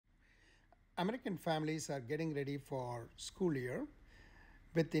American families are getting ready for school year.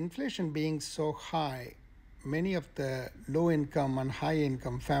 With inflation being so high, many of the low income and high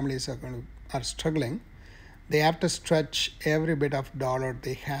income families are struggling. They have to stretch every bit of dollar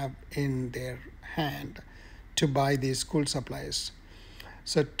they have in their hand to buy these school supplies.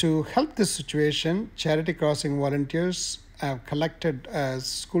 So to help this situation, Charity Crossing volunteers have collected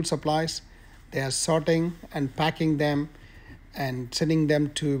school supplies. They are sorting and packing them and sending them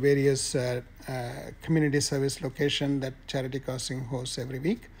to various community service location that Charity Crossing hosts every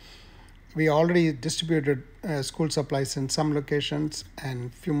week. We already distributed school supplies in some locations,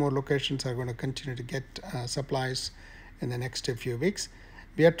 and few more locations are going to continue to get supplies in the next few weeks.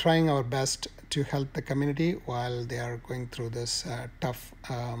 We are trying our best to help the community while they are going through this tough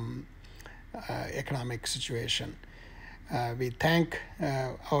economic situation. We thank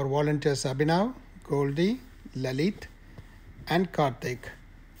our volunteers Abhinav, Goldie, Lalit, and Karthik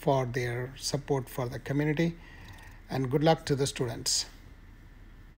for their support for the community, and good luck to the students.